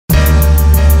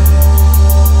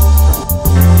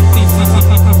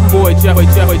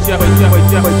What's up,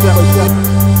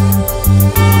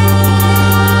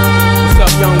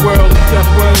 young world? It's Jeff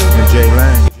Williams and Jay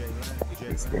Lang.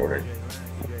 This morning.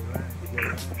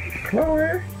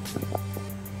 Chloe,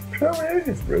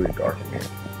 it's really dark in here.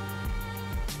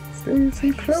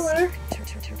 See, Chloe.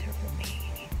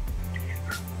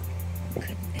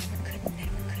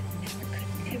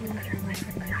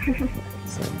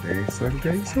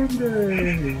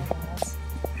 Sunday.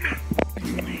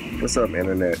 What's up,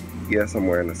 internet? Yes, I'm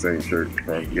wearing the same shirt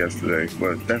from yesterday,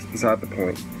 but that's beside the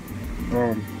point.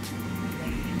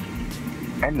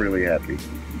 I'm really happy.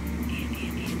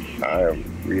 I am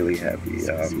really happy.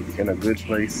 I'm in a good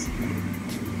place.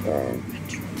 I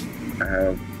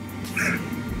have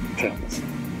tennis.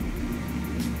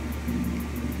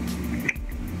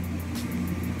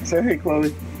 Say hey,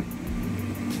 Chloe.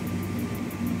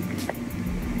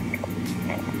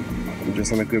 I'm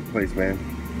just in a good place, man.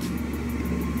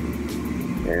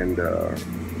 And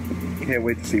can't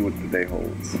wait to see what the day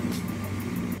holds.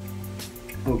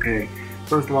 Okay,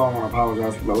 first of all, I want to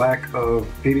apologize for the lack of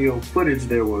video footage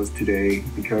there was today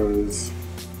because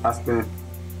I spent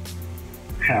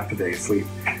half the day asleep,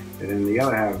 and then the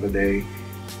other half of the day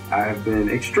I have been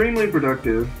extremely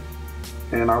productive,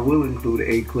 and I will include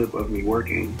a clip of me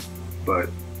working, but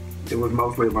it was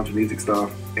mostly a bunch of music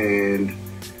stuff, and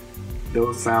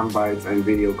those sound bites and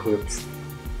video clips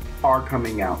are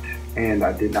coming out, and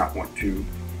I did not want to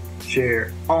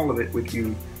share all of it with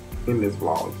you in this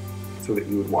vlog so that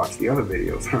you would watch the other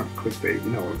videos. Clickbait,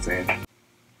 you know what I'm saying.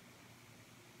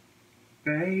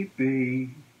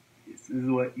 Baby, this is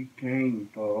what you came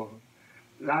for.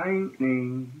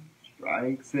 Lightning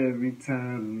strikes every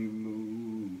time you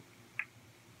move.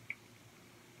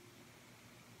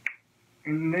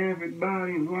 And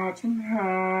everybody's watching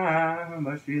her,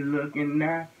 but she's looking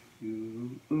at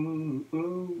you. Ooh,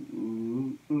 ooh,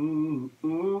 ooh, ooh, ooh,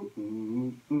 ooh,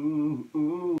 ooh,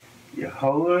 ooh. Your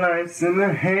whole life's in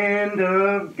the hand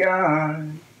of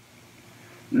God.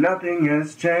 Nothing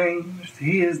has changed,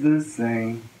 He is the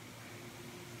same.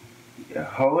 Your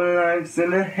whole life's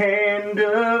in the hand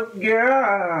of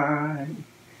God.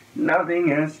 Nothing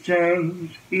has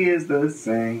changed, He is the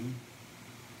same.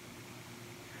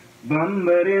 Bum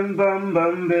ba dim bum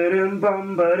bum ba dim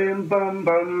bum ba dim bum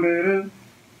bum ba dim.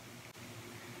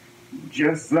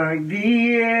 Just like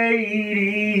the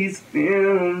 80s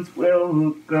films, we'll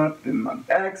hook up in my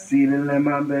backseat and let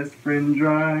my best friend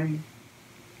drive.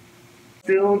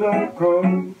 Still don't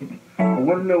crawl. I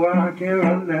wonder why I can't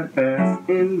run that fast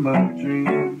in my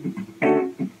dreams.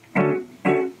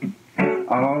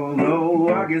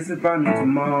 Although I guess if I knew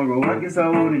tomorrow, I guess I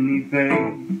wouldn't need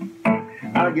faith.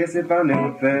 I guess if I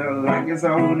never fell, I guess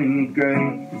I wouldn't need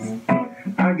grace.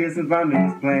 I guess if I knew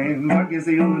His plan, I guess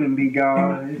He wouldn't be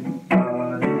God.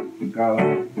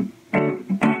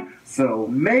 So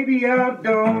maybe I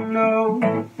don't know.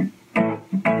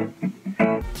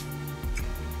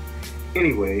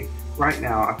 Anyway, right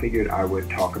now I figured I would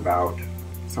talk about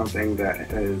something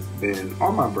that has been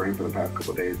on my brain for the past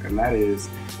couple of days, and that is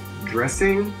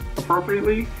dressing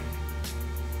appropriately.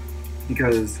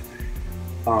 Because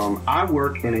I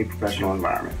work in a professional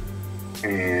environment,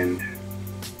 and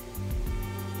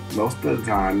most of the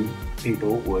time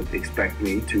people would expect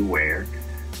me to wear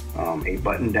a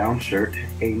button-down shirt,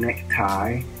 a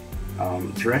necktie,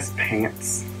 dress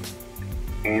pants,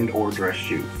 and or dress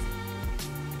shoes.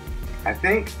 I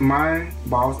thank my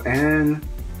boss and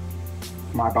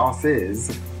my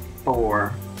bosses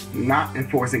for not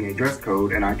enforcing a dress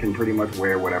code, and I can pretty much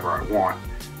wear whatever I want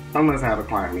unless I have a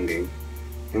client meeting,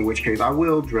 in which case I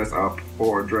will dress up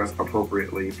or dress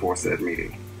appropriately for said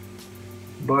meeting.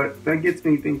 But that gets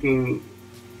me thinking,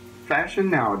 fashion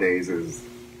nowadays is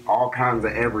all kinds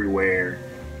of everywhere,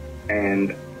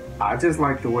 and I just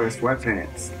like to wear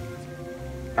sweatpants.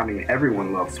 I mean,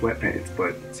 everyone loves sweatpants,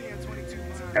 but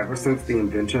ever since the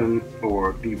invention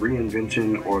or the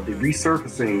reinvention or the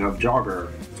resurfacing of jogger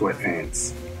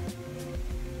sweatpants,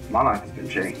 my life has been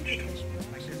changed.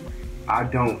 I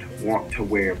don't want to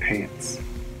wear pants.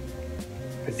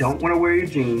 I don't want to wear your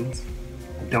jeans.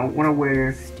 I don't want to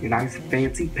wear your nice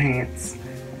fancy pants.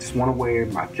 I just want to wear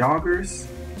my joggers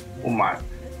or my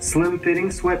slim fitting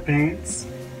sweatpants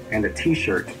and a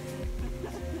t-shirt.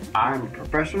 I'm a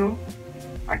professional.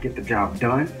 I get the job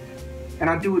done and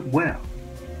I do it well.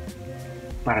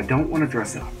 But I don't want to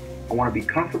dress up. I want to be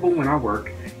comfortable when I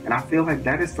work, and I feel like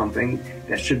that is something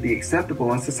that should be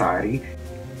acceptable in society.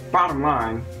 Bottom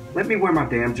line, let me wear my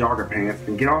damn jogger pants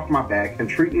and get off my back and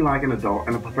treat me like an adult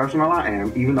and a professional I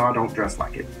am, even though I don't dress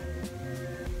like it.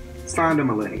 Signed a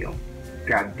millennial.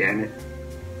 God damn it.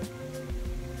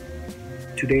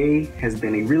 Today has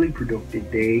been a really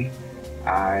productive day.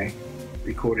 I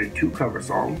recorded 2 cover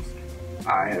songs.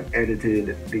 I have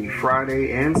edited the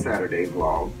Friday and Saturday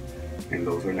vlog, and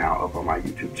those are now up on my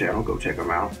YouTube channel. Go check them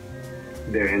out.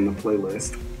 They're in the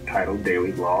playlist titled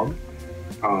Daily Vlog.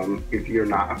 If you're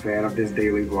not a fan of this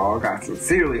daily vlog, I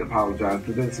sincerely apologize,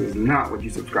 but this is not what you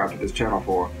subscribe to this channel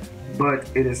for, but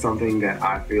it is something that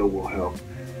I feel will help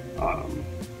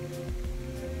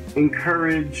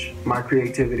encourage my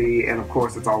creativity, and of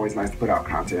course it's always nice to put out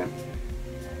content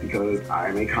because I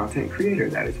am a content creator.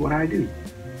 That is what I do.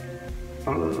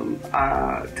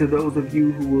 To those of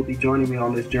you who will be joining me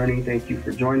on this journey, thank you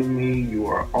for joining me. You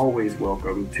are always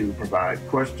welcome to provide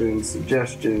questions,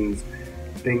 suggestions,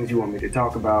 things you want me to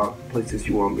talk about, places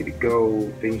you want me to go,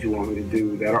 things you want me to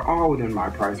do that are all within my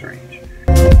price range.